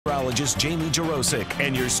meteorologist Jamie Jarosik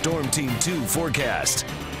and your Storm Team 2 forecast.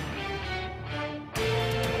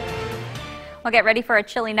 Well, get ready for a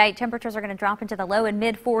chilly night. Temperatures are going to drop into the low and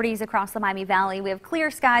mid 40s across the Miami Valley. We have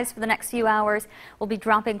clear skies for the next few hours. We'll be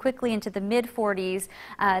dropping quickly into the mid 40s.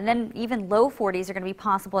 And then even low 40s are going to be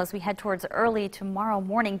possible as we head towards early tomorrow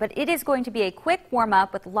morning. But it is going to be a quick warm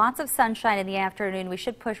up with lots of sunshine in the afternoon. We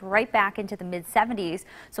should push right back into the mid 70s.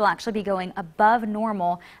 So we'll actually be going above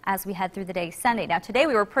normal as we head through the day Sunday. Now today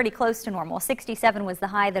we were pretty close to normal. 67 was the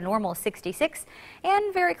high, the normal 66,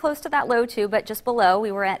 and very close to that low too, but just below.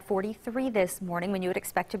 We were at 43 this morning when you would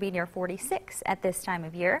expect to be near 46 at this time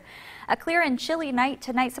of year. A clear and chilly night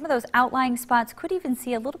tonight. Some of those outlying spots could even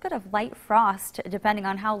see a little bit of light frost depending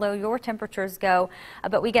on how low your temperatures go.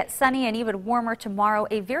 But we get sunny and even warmer tomorrow.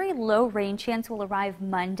 A very low rain chance will arrive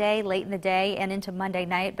Monday late in the day and into Monday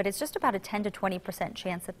night, but it's just about a 10 to 20%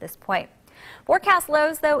 chance at this point. Forecast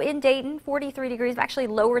lows, though, in Dayton, 43 degrees. We've actually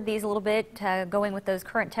lowered these a little bit, going with those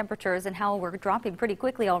current temperatures and how we're dropping pretty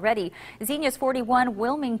quickly already. Xenia's 41,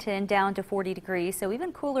 Wilmington down to 40 degrees, so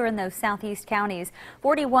even cooler in those southeast counties.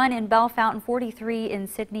 41 in Bellefontaine, 43 in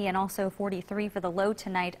Sydney, and also 43 for the low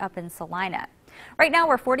tonight up in Salina. Right now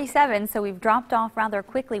we're 47, so we've dropped off rather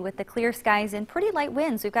quickly with the clear skies and pretty light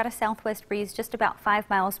winds. We've got a southwest breeze just about 5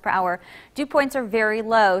 miles per hour. Dew points are very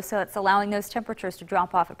low, so it's allowing those temperatures to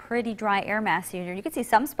drop off. A pretty dry air mass here. You can see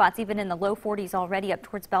some spots even in the low 40s already up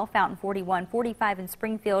towards Bellefontaine, 41, 45 in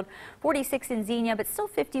Springfield, 46 in Xenia, but still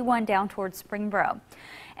 51 down towards Springboro.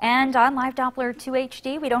 And on Live Doppler 2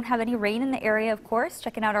 HD, we don't have any rain in the area, of course.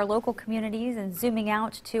 Checking out our local communities and zooming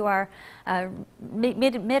out to our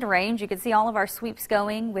mid-range, you can see all of our sweeps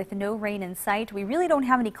going with no rain in sight. We really don't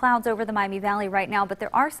have any clouds over the Miami Valley right now, but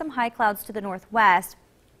there are some high clouds to the northwest.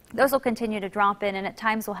 Those will continue to drop in, and at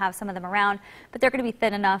times we'll have some of them around, but they're going to be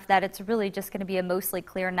thin enough that it's really just going to be a mostly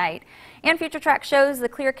clear night. And Future Track shows the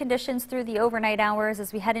clear conditions through the overnight hours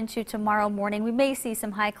as we head into tomorrow morning. We may see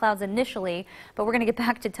some high clouds initially, but we're going to get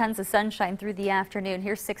back to tons of sunshine through the afternoon.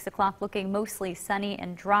 Here's 6 o'clock looking mostly sunny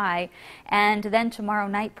and dry, and then tomorrow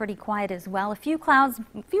night pretty quiet as well. A few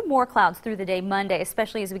more clouds through the day Monday,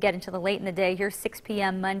 especially as we get into the late in the day. Here's 6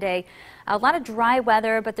 p.m. Monday. A lot of dry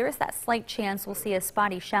weather, but there is that slight chance we'll see a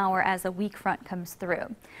spotty shower as a weak front comes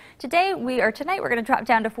through. Tonight we're going to drop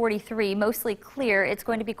down to 43, mostly clear. It's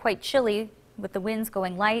going to be quite chilly with the winds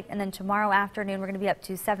going light, and then tomorrow afternoon we're going to be up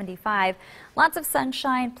to 75. Lots of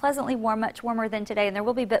sunshine, pleasantly warm, much warmer than today, and there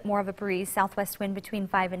will be a bit more of a breeze, southwest wind between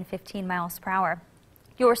 5 and 15 miles per hour.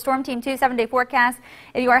 Your Storm Team 2 7-day forecast.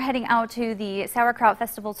 If you are heading out to the Sauerkraut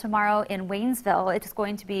Festival tomorrow in Waynesville, it's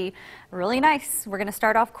going to be really nice. We're going to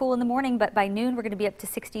start off cool in the morning, but by noon we're going to be up to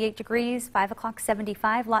 68 degrees, 5 o'clock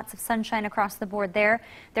 75. Lots of sunshine across the board there.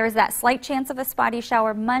 There is that slight chance of a spotty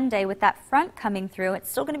shower Monday with that front coming through.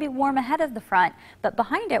 It's still going to be warm ahead of the front, but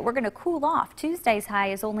behind it we're going to cool off. Tuesday's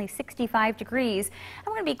high is only 65 degrees, and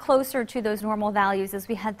we're going to be closer to those normal values as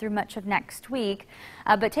we head through much of next week.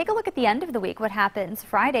 But take a look at the end of the week, what happens.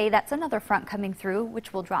 Friday, that's another front coming through,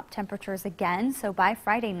 which will drop temperatures again. So by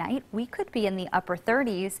Friday night, we could be in the upper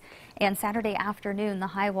 30s, and Saturday afternoon, the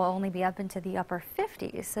high will only be up into the upper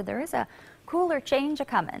 50s. So there is a cooler change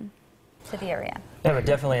a-coming to the area. Yeah, but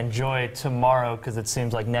definitely enjoy tomorrow because it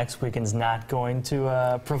seems like next weekend's not going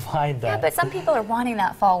to provide that. Yeah, but some people are wanting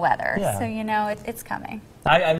that fall weather, yeah. so you know it's coming.